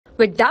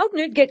With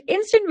Doubtnut, get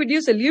instant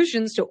video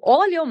solutions to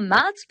all your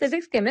maths,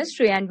 physics,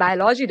 chemistry, and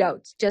biology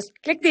doubts. Just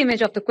click the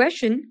image of the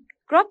question,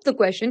 crop the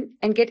question,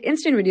 and get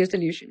instant video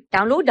solution.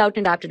 Download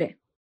Doubtnut app today.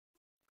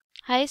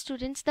 Hi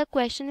students, the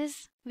question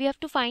is we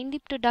have to find the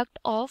product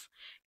of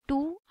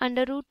 2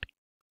 under root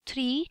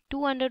 3,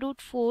 2 under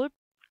root 4,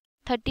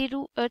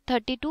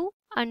 32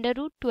 under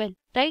root 12,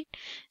 right?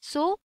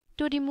 So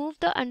to remove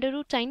the under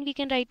root sign, we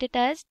can write it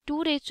as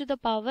 2 raised to the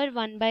power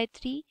 1 by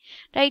 3,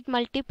 right?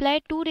 Multiply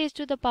 2 raised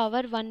to the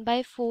power 1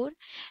 by 4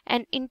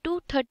 and into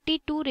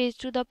 32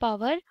 raised to the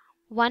power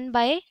 1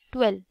 by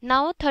 12.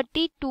 Now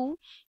 32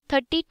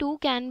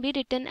 can be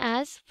written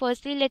as,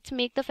 firstly let's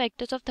make the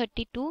factors of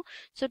 32.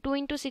 So 2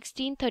 into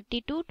 16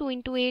 32, 2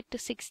 into 8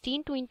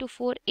 16, 2 into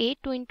 4 8,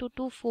 2 into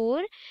 2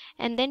 4,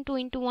 and then 2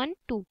 into 1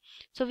 2.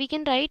 So we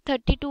can write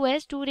 32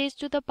 as 2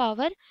 raised to the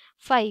power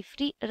 5,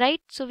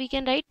 right? So we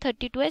can write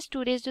 32 as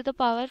 2 raised to the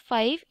power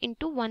 5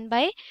 into 1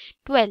 by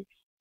 12.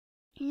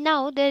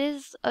 Now there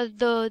is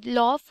the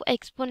law of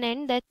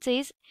exponent that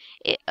says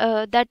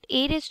that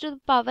a raised to the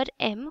power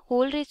m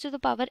whole raised to the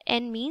power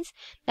n means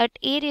that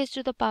a raised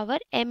to the power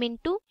m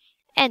into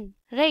n,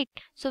 right?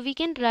 So we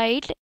can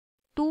write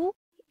 2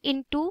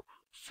 into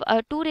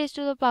 2 raised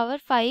to the power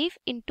 5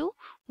 into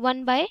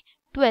 1 by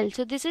 12.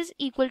 So this is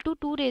equal to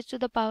 2 raised to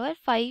the power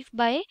 5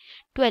 by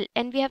 12,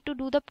 and we have to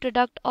do the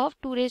product of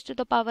 2 raised to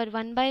the power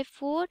 1 by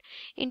 4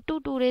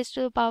 into 2 raised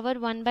to the power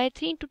 1 by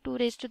 3 into 2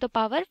 raised to the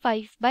power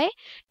 5 by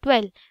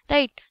 12,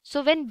 right?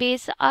 So when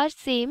base are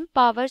same,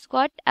 powers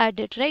got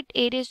added, right?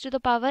 A raised to the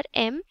power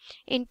m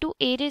into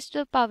a raised to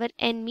the power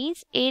n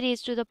means a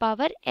raised to the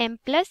power m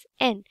plus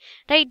n,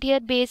 right? Here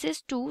base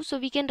is 2, so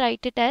we can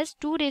write it as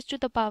 2 raised to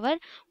the power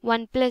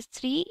 1 plus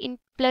 3 in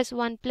plus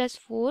 1 plus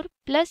 4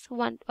 plus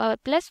 1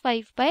 plus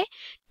 5 by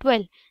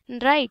 12,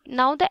 right?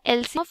 Now the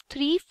LCM of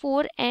 3,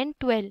 4 and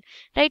 12,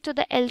 right? So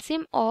the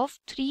LCM of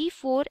 3,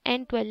 4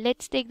 and 12,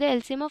 let's take the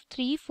LCM of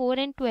 3, 4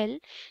 and 12.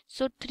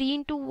 So 3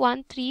 into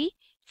 1 3,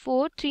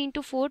 4, 3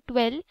 into 4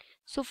 12,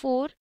 so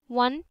 4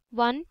 1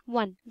 1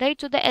 1,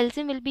 right? So the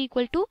LCM will be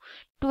equal to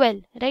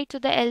 12, right? So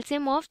the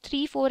LCM of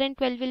 3, 4 and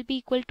 12 will be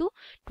equal to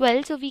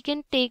 12, so we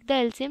can take the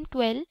LCM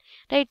 12,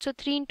 right? So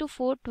 3 into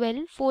 4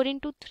 12, 4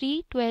 into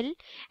 3 12,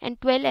 and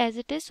 12 as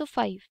it is, so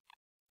 5.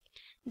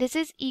 This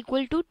is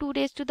equal to 2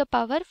 raised to the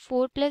power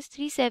 4 plus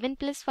 3 7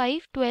 plus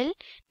 5 12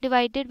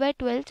 divided by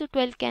 12, so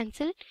 12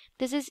 cancel.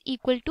 This is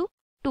equal to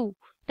 2,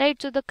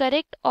 right? So the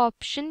correct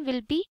option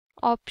will be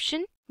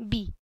option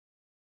B.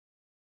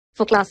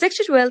 For class 6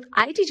 to 12,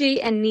 IIT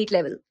JEE and NEET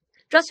level.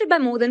 Trusted by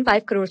more than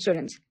 5 crore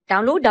students.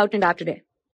 Download Doubtnut app today.